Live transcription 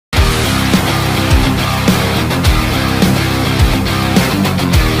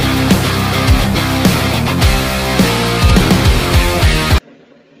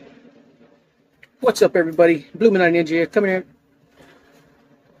What's up, everybody? Bluminati Ninja here,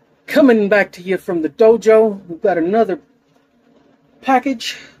 coming back to you from the dojo. We've got another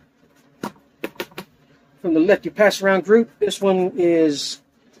package from the Let You Pass Around group. This one is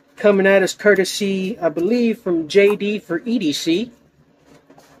coming at us courtesy, I believe, from JD for EDC.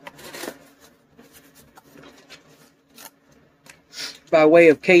 By way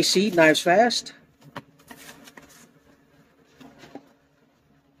of KC, Knives Fast.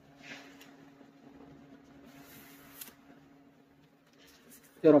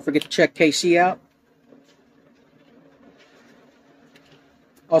 Don't forget to check KC out.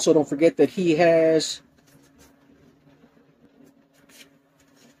 Also, don't forget that he has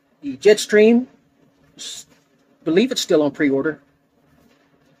the Jetstream. I believe it's still on pre-order.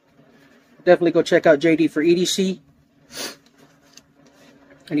 Definitely go check out JD for EDC.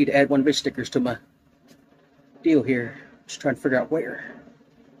 I need to add one of his stickers to my deal here. Just trying to figure out where.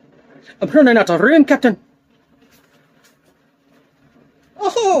 I'm running out of room, Captain.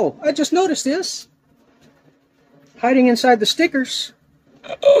 Oh, I just noticed this. Hiding inside the stickers.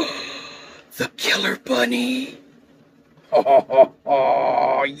 The Killer Bunny.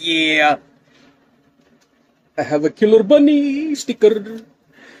 Oh, yeah. I have a Killer Bunny sticker.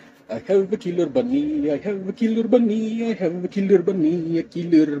 I have a Killer Bunny. I have a Killer Bunny. I have a Killer Bunny. A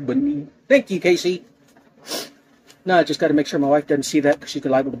Killer Bunny. Thank you, Casey. Now I just got to make sure my wife doesn't see that because she's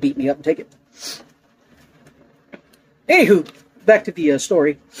liable to beat me up and take it. Anywho. Back to the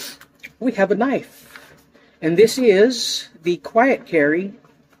story. We have a knife, and this is the Quiet Carry.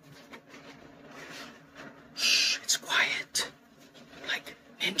 Shh, it's quiet, like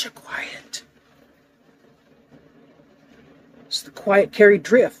Ninja quiet. It's the Quiet Carry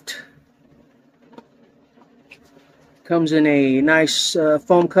Drift. Comes in a nice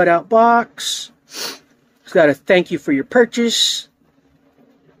foam cutout box. It's got a thank you for your purchase.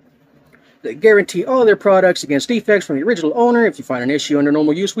 They guarantee all their products against defects from the original owner. If you find an issue under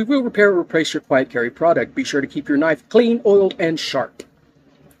normal use, we will repair or replace your Quiet Carry product. Be sure to keep your knife clean, oiled, and sharp.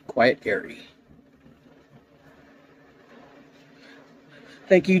 Quiet Carry.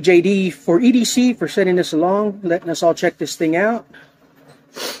 Thank you, JD, for EDC for sending this along, letting us all check this thing out.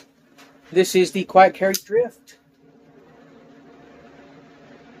 This is the Quiet Carry Drift.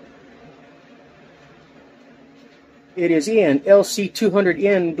 It is in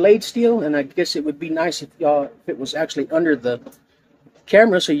LC200N blade steel, and I guess it would be nice if it was actually under the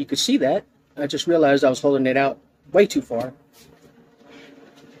camera so you could see that. I just realized I was holding it out way too far.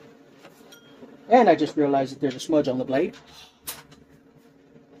 And I just realized that there's a smudge on the blade.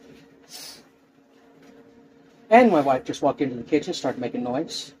 And my wife just walked into the kitchen, started making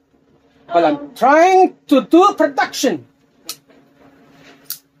noise. While I'm trying to do production.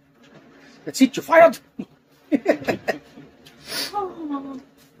 That's it, you're fired.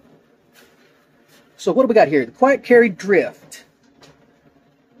 So what do we got here? The Quiet Carry Drift.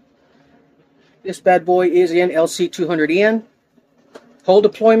 This bad boy is in LC200N. Hole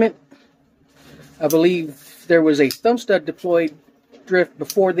deployment. I believe there was a thumb stud deployed drift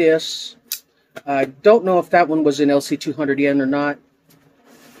before this. I don't know if that one was in LC200N or not.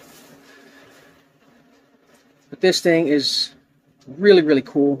 But this thing is really, really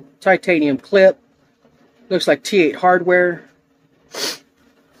cool. Titanium clip. Looks like T8 hardware.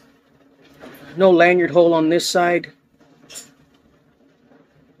 No lanyard hole on this side.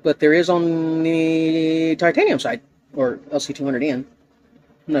 But there is on the titanium side, or LC200N.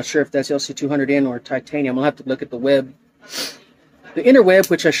 I'm not sure if that's LC200N or titanium. I'll have to look at the web. The interweb,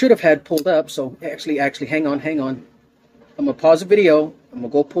 which I should have had pulled up, so actually, hang on. I'm going to pause the video. I'm going to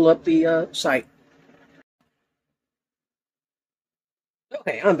go pull up the site.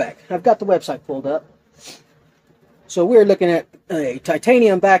 Okay, I'm back. I've got the website pulled up. So we're looking at a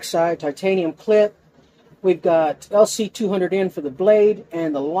titanium backside, titanium clip. We've got LC200N for the blade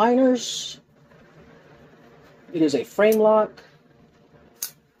and the liners. It is a frame lock.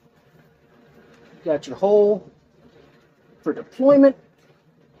 Got your hole for deployment,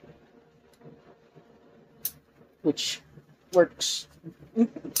 which works.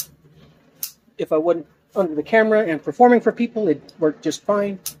 If I wasn't under the camera and performing for people, it worked just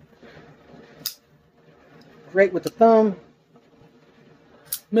fine. Great with the thumb.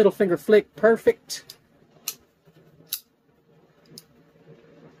 Middle finger flick, perfect.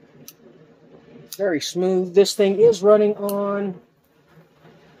 Very smooth. This thing is running on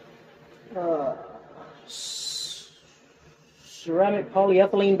ceramic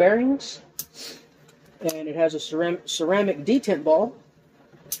polyethylene bearings. And it has a ceramic detent ball.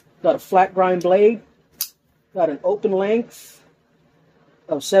 Got a flat grind blade. Got an open length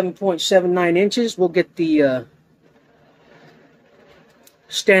of 7.79 inches. We'll get the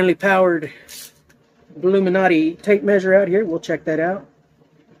Stanley powered Bluminati tape measure out here. We'll check that out.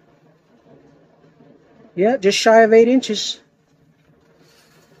 Yeah, just shy of 8 inches.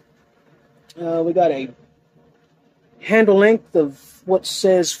 We got a handle length of what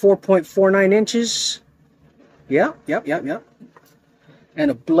says 4.49 inches. Yeah.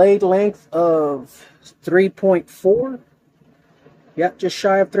 And a blade length of 3.4. Yep, just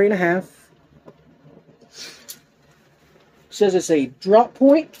shy of 3.5. Says it's a drop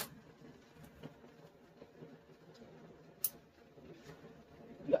point.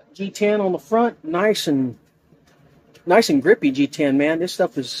 Got G10 on the front, nice and grippy G10, man. This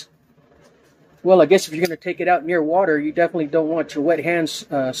stuff is, well, I guess if you're going to take it out near water, you definitely don't want your wet hands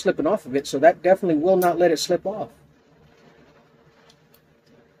slipping off of it, so that definitely will not let it slip off.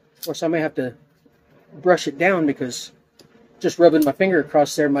 Of course, I may have to brush it down because just rubbing my finger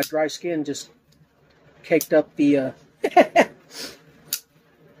across there, my dry skin just caked up the,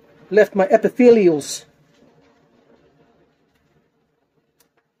 left my epithelials.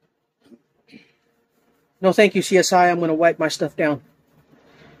 No, thank you, CSI. I'm going to wipe my stuff down.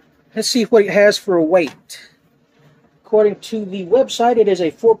 Let's see what it has for a weight. According to the website, it is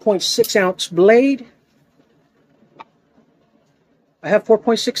a 4.6 ounce blade. I have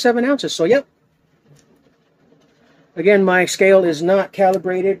 4.67 ounces, so yep. Again, my scale is not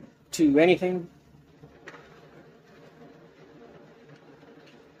calibrated to anything.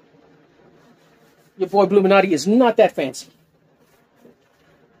 Your boy Bluminati is not that fancy.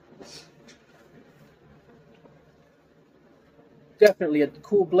 Definitely a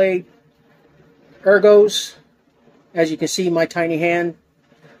cool blade. Ergos. As you can see, my tiny hand.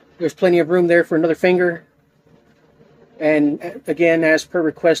 There's plenty of room there for another finger. And again, as per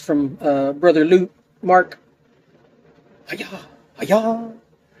request from Brother Luke, Mark. Hiya, hiya.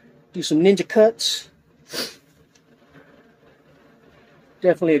 Do some ninja cuts.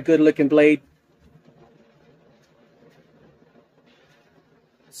 Definitely a good looking blade.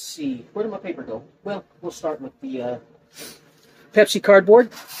 Let's see, where did my paper go? Well, we'll start with the Pepsi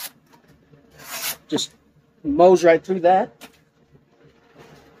cardboard. Just mows right through that.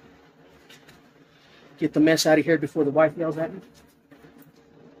 Get the mess out of here before the wife yells at me.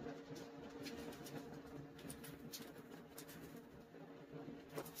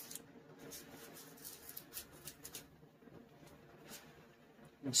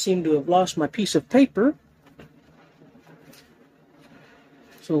 I seem to have lost my piece of paper.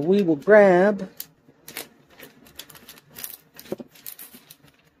 So we will grab,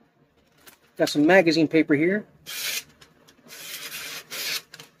 got some magazine paper here.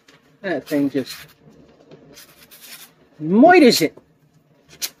 That thing just, what is it?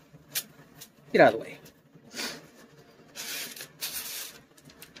 Get out of the way.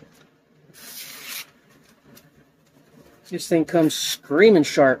 This thing comes screaming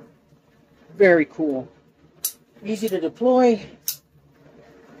sharp. Very cool. Easy to deploy.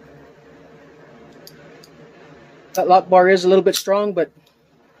 That lock bar is a little bit strong, but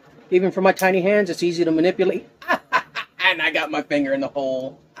even for my tiny hands, it's easy to manipulate. And I got my finger in the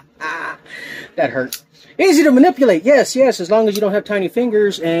hole. That hurt. Easy to manipulate. Yes, yes, as long as you don't have tiny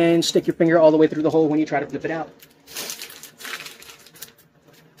fingers and stick your finger all the way through the hole when you try to flip it out.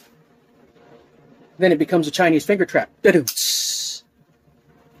 Then it becomes a Chinese finger trap. Definitely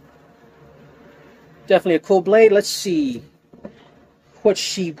a cool blade. Let's see what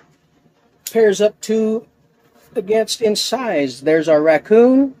she pairs up to against in size. There's our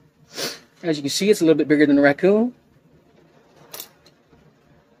raccoon. As you can see, it's a little bit bigger than the raccoon.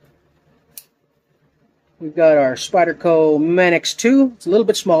 We've got our Spyderco Manix 2. It's a little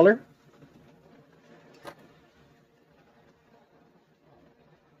bit smaller.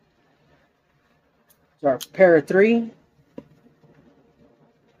 It's our Para 3.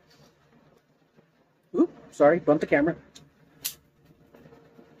 Oop, sorry, bumped the camera.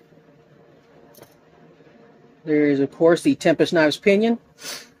 There's, of course, the Tempest Knives Pinion.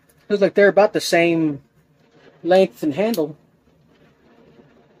 Looks like they're about the same length and handle.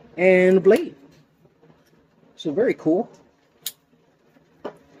 And the blade. So very cool.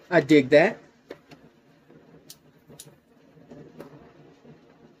 I dig that.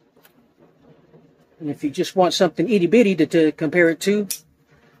 And if you just want something itty bitty to compare it to,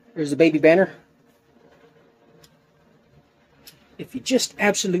 there's the baby banner. If you just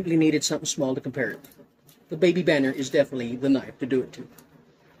absolutely needed something small to compare it, the baby banner is definitely the knife to do it to.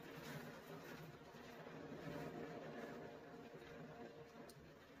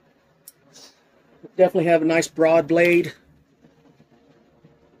 Definitely have a nice broad blade.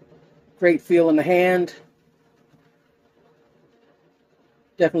 Great feel in the hand.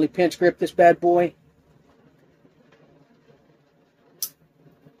 Definitely pinch grip this bad boy.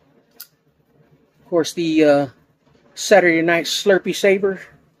 Of course, the Saturday night Slurpee Saver.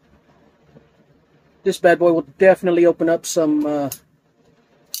 This bad boy will definitely open up some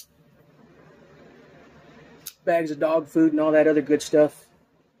bags of dog food and all that other good stuff.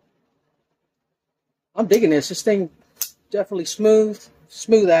 I'm digging this. This thing definitely smooth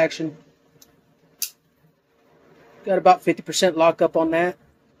action. Got about 50% lockup on that.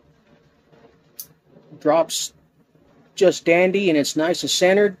 Drops just dandy, and it's nice and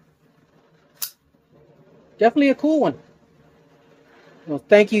centered. Definitely a cool one. Well,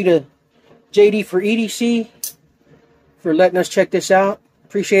 thank you to JD for EDC for letting us check this out.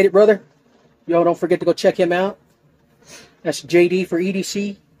 Appreciate it, brother. Y'all don't forget to go check him out. That's JD for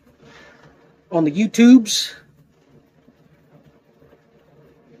EDC on the YouTubes.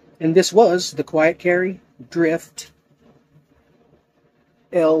 And this was the Quiet Carry Drift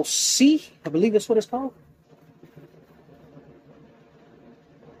LC. I believe that's what it's called.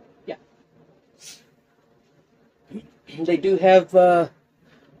 Yeah. They do have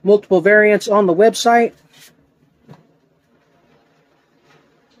multiple variants on the website.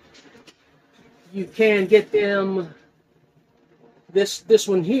 You can get them. This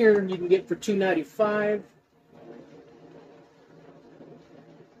one here you can get for $2.95.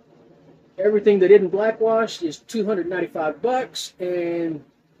 Everything that isn't blackwash is $295, and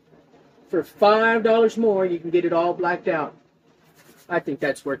for $5 more you can get it all blacked out. I think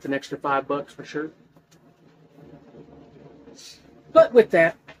that's worth an extra $5 for sure. But with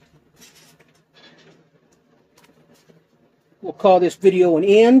that, we'll call this video an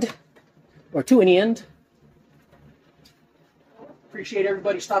end, or to an end. Appreciate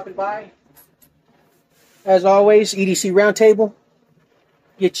everybody stopping by. As always, EDC Roundtable.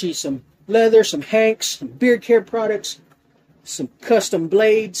 Get you some leather, some hanks, some beard care products, some custom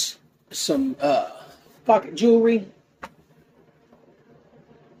blades, some pocket jewelry.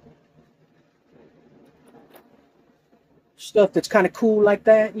 Stuff that's kind of cool like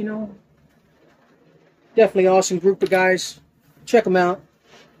that, you know. Definitely awesome group of guys. Check them out.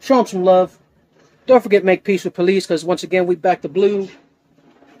 Show them some love. Don't forget, make peace with police, because once again, we back to blue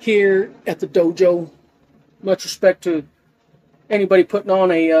here at the dojo. Much respect to anybody putting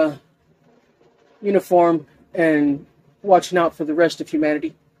on a uniform and watching out for the rest of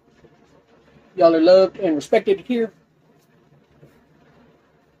humanity. Y'all are loved and respected here.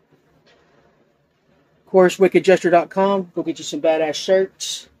 Of course, wickedgesture.com. Go get you some badass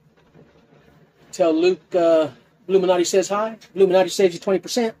shirts. Tell Luke Bluminati says hi. Bluminati saves you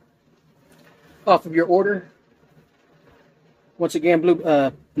 20% off of your order. Once again,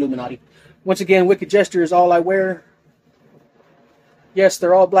 Bluminati. Once again, Wicked Gesture is all I wear. Yes,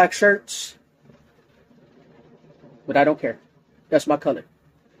 they're all black shirts, but I don't care. That's my color.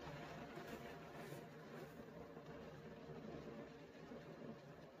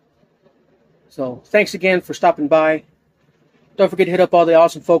 So, thanks again for stopping by. Don't forget to hit up all the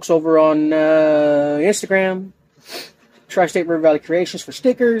awesome folks over on Instagram. Tri-State River Valley Creations for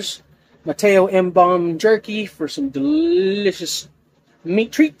stickers. Mateo M. Bomb Jerky for some delicious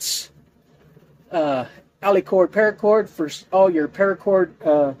meat treats. Alicord paracord for all your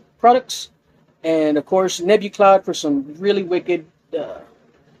paracord products. And of course, nebuQloud for some really wicked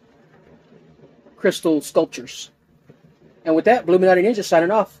crystal sculptures. And with that, Bluminati Ninja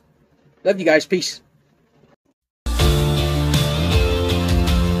signing off. Love you guys. Peace.